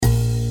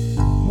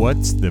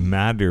What's the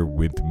Matter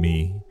with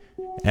Me?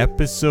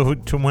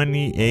 Episode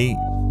 28.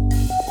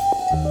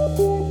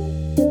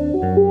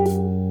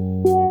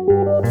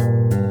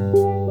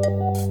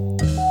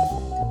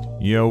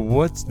 Yo,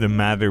 what's the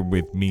matter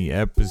with me?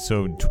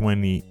 Episode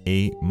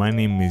 28. My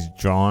name is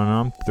John.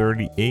 I'm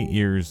 38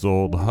 years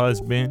old,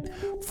 husband,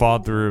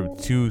 father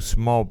of two,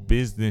 small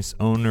business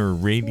owner,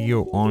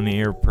 radio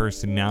on-air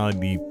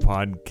personality,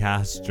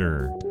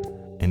 podcaster.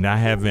 And I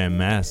have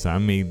MS. I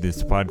made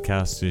this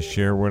podcast to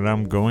share what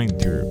I'm going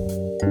through.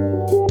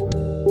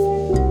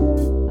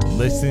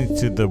 Listen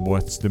to the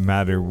What's the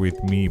Matter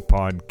with Me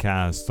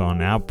podcast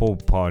on Apple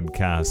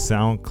Podcasts,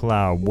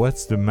 SoundCloud,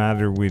 What's the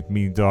Matter with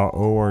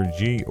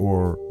Me.org,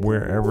 or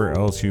wherever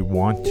else you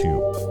want to.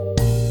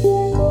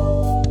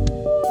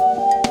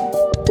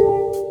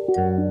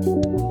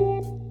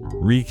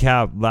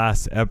 Recap: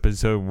 last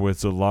episode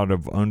was a lot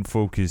of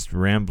unfocused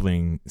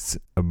ramblings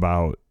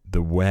about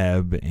the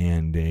web,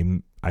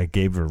 and I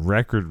gave a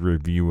record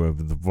review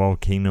of the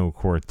Volcano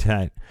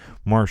Quartet,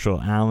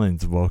 Marshall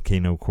Allen's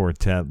Volcano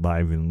Quartet,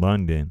 live in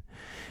London.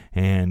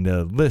 And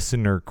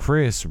listener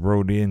Chris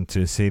wrote in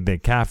to say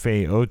that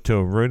Cafe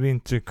Otto wrote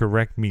in to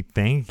correct me,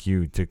 thank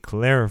you, to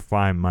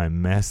clarify my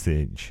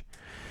message.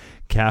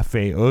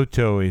 Cafe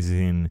Otto is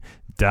in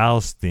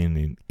Dalston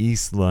in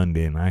East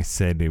London. I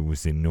said it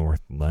was in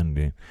North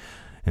London,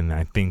 and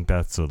I think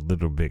that's a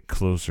little bit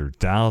closer.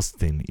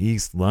 Dalston,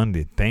 East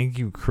London. Thank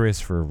you,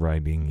 Chris, for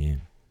writing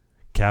in.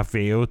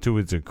 Cafe Otto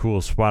is a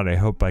cool spot. I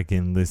hope I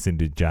can listen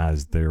to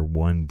jazz there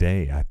one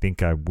day. I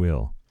think I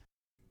will.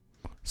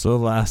 So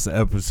last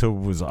episode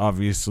was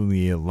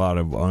obviously a lot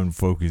of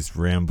unfocused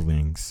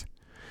ramblings.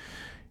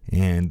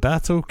 And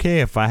that's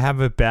okay. If I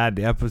have a bad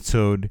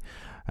episode,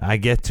 I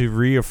get to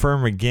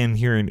reaffirm again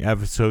here in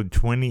episode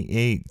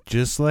 28,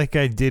 just like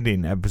I did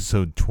in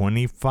episode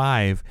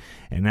 25.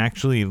 And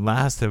actually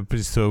last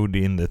episode,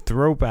 in the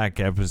throwback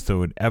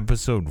episode,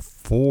 episode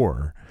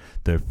 4,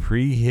 the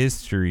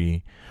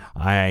prehistory,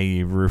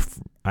 I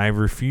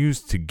refuse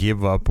to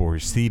give up or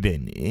cede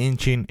an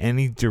inch in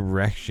any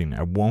direction.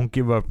 I won't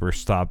give up or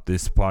stop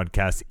this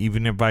podcast,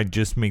 even if I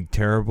just make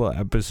terrible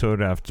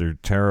episode after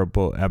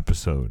terrible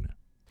episode.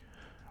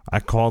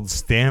 I called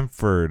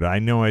Stanford. I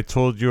know I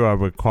told you I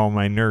would call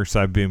my nurse.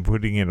 I've been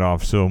putting it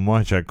off so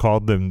much. I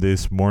called them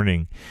this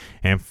morning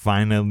and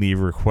finally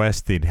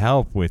requested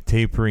help with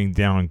tapering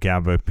down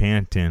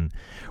gabapentin,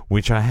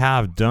 which I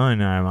have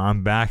done.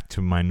 I'm back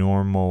to my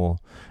normal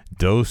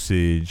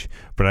dosage,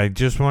 but I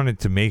just wanted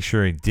to make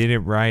sure I did it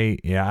right.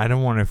 Yeah, I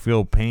don't want to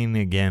feel pain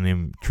again,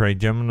 and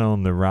trigeminal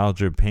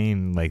neuralgia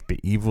pain like the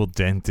evil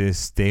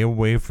dentist. Stay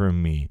away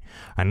from me.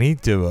 I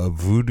need a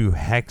voodoo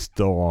hex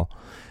doll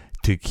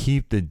to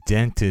keep the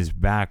dentist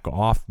back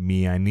off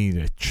me. I need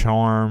a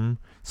charm,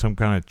 some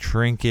kind of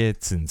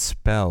trinkets and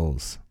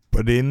spells.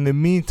 But in the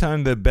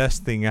meantime, the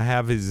best thing I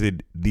have is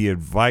the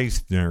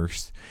advice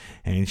nurse.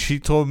 And she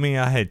told me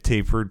I had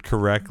tapered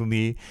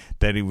correctly,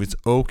 that it was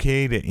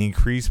okay to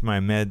increase my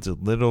meds a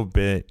little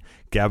bit,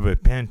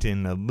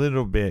 gabapentin a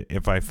little bit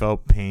if I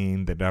felt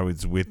pain, that I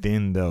was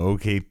within the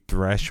okay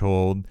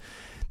threshold,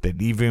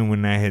 that even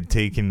when I had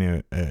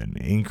taken an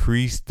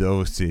increased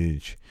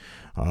dosage,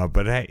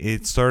 but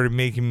it started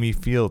making me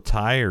feel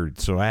tired,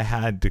 so I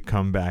had to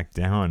come back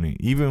down.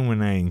 And even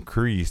when I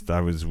increased,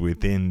 I was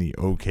within the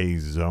okay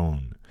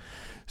zone.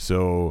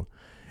 So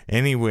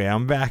anyway,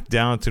 I'm back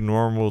down to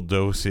normal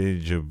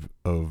dosage of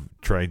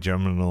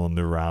trigeminal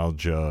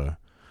neuralgia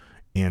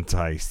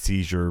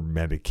anti-seizure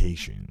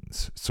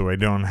medications, so I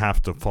don't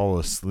have to fall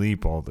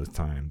asleep all the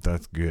time.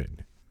 That's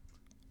good.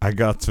 I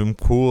got some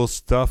cool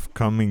stuff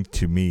coming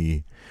to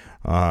me.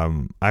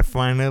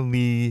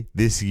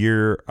 This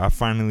year, I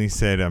finally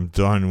said I'm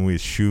done with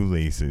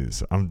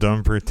shoelaces. I'm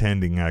done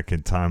pretending I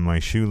can tie my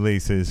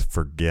shoelaces.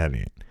 Forget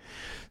it.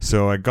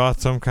 So I got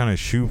some kind of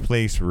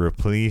shoelace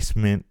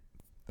replacement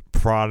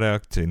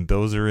product, and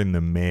those are in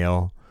the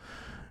mail.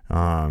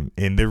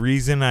 And the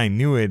reason I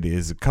knew it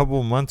is a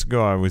couple months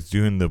ago I was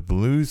doing the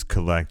Blues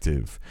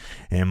Collective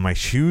and my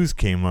shoes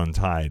came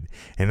untied,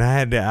 and I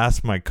had to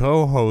ask my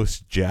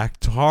co-host Jack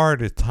Tarr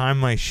to tie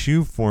my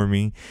shoe for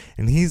me,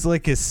 and he's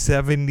like a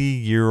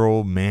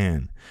 70-year-old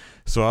man.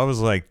 So I was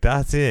like,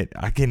 that's it.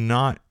 I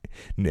cannot.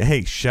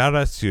 Hey, shout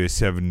out to a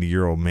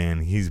 70-year-old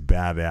man. He's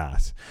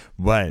badass.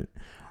 But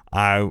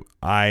I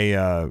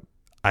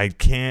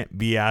can't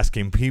be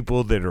asking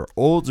people that are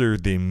older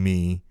than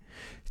me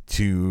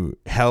to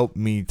help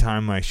me tie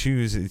my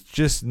shoes. It's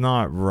just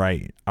not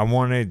right. I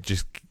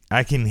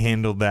can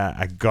handle that.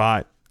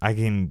 I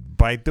can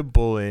bite the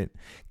bullet,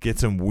 get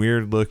some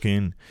weird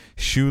looking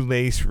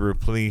shoelace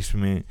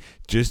replacement.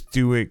 Just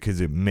do it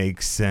because it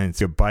makes sense.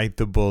 You bite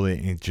the bullet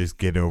and just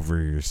get over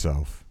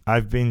yourself.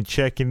 I've been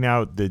checking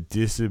out the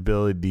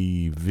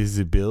Disability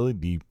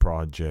Visibility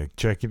Project.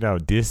 Check it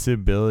out,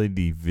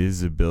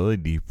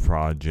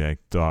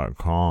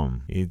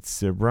 disabilityvisibilityproject.com.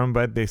 It's run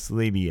by this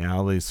lady,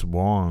 Alice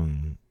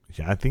Wong.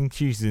 I think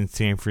she's in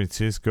San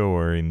Francisco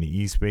or in the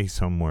East Bay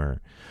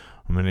somewhere.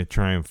 I'm going to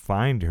try and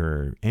find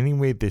her.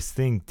 Anyway, this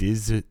thing,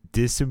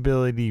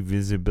 Disability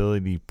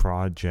Visibility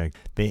Project,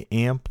 they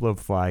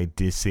amplify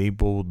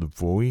disabled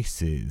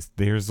voices.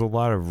 There's a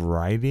lot of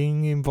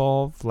writing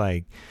involved.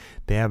 Like,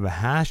 they have a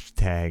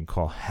hashtag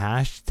called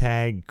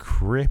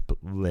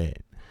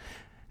 #Criplit.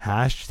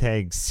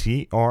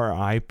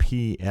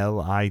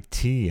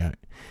 #CRIPLIT.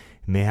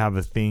 And they have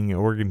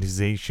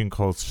organization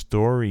called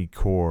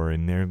StoryCorps,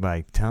 and they're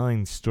like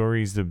telling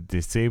stories of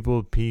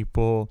disabled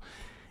people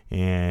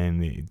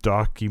and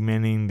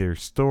documenting their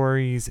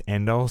stories.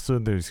 And also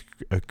there's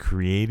a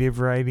creative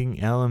writing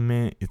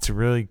element. It's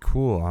really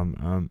cool.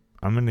 I'm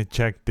gonna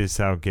check this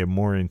out, get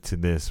more into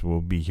this.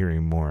 We'll be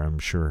hearing more, I'm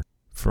sure,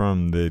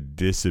 from the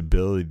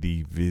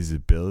Disability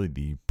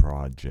Visibility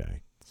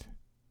Project.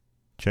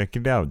 Check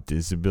it out,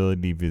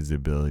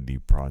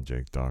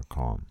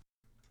 disabilityvisibilityproject.com.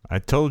 I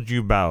told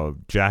you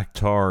about Jack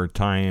Tar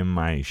tying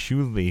my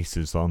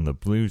shoelaces on the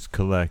Blues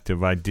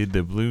Collective. I did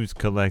the Blues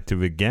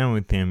Collective again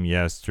with him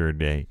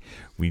yesterday.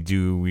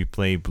 We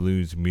play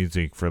blues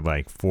music for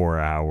like 4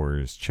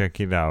 hours. Check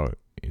it out.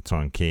 It's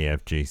on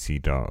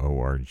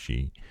kfjc.org.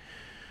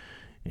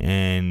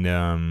 And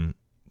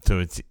so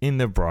it's in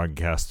the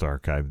broadcast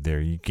archive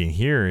there. You can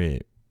hear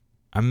it.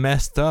 I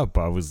messed up.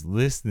 I was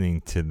listening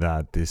to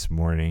that this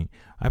morning.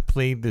 I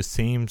played the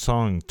same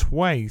song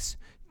twice,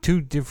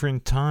 2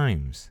 different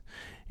times.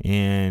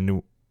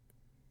 And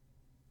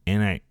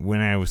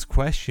when I was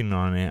questioning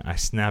on it, I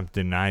snap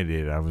denied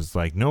it. I was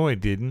like, no, I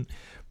didn't.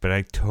 But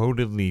I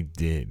totally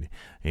did.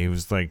 It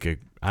was like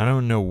I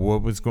don't know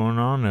what was going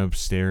on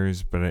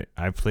upstairs, but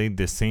I played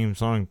the same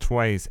song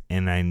twice,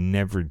 and I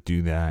never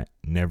do that,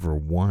 never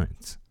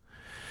once.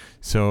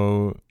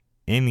 So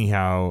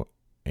anyhow,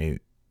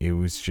 it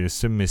was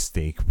just a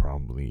mistake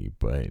probably,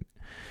 but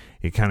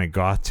it kind of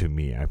got to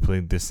me. I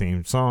played the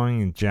same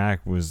song, and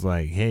Jack was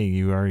like, hey,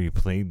 you already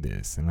played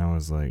this. And I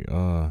was like,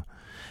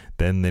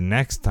 Then the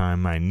next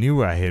time I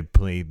knew I had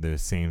played the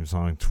same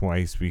song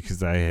twice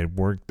because I had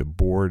worked the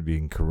board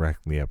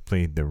incorrectly. I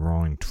played the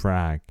wrong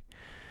track.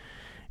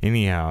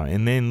 Anyhow,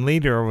 and then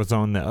later I was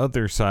on the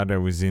other side. I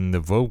was in the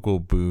vocal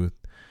booth,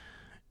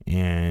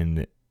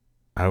 and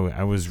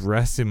I was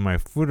resting my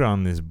foot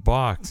on this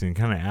box, and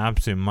kind of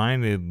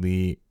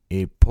absent-mindedly,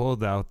 it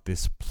pulled out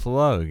this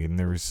plug, and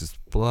there was this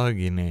plug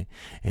in it,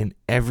 and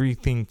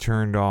everything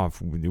turned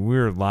off. We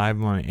were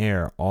live on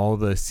air. All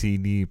the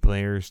CD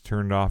players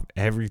turned off.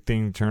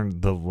 Everything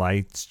the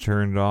lights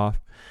turned off.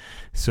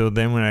 So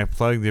then when I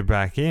plugged it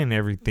back in,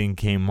 everything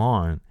came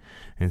on.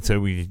 And so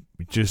we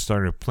just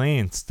started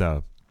playing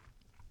stuff.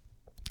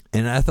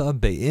 And I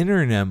thought the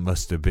internet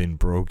must have been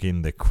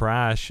broken. The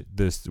crash,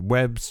 this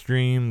web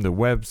stream, the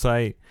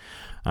website.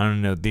 I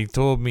don't know. They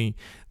told me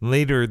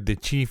later, the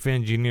chief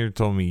engineer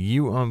told me,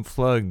 you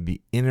unplugged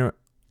the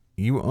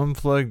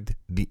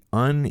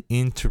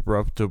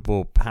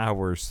uninterruptible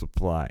power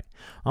supply.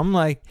 I'm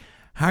like,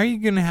 how are you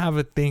going to have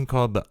a thing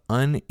called the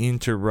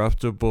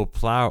uninterruptible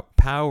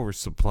power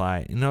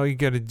supply and all you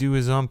got to do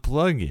is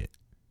unplug it?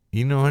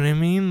 You know what I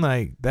mean?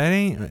 Like,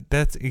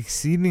 that's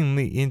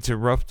exceedingly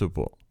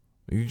interruptible.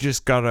 You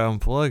just got to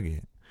unplug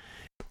it.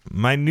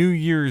 My New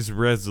Year's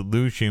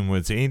resolution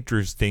was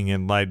interesting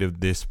in light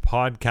of this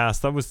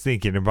podcast. I was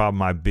thinking about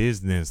my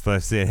business. I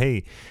said,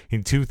 hey,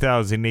 in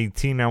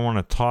 2018, I want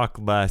to talk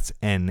less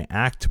and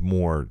act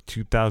more.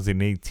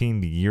 2018,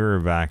 the year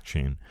of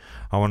action.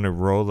 I want to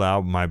roll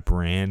out my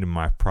brand and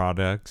my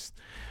products.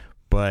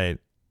 But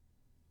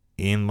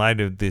in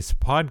light of this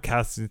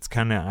podcast, it's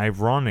kind of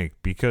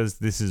ironic because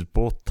this is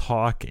both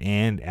talk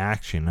and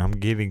action. I'm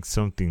getting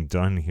something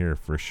done here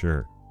for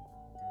sure.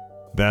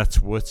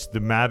 That's What's the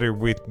Matter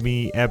with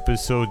Me,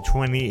 episode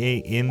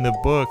 28 in the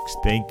books.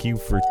 Thank you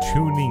for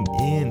tuning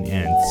in,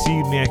 and see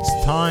you next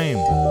time.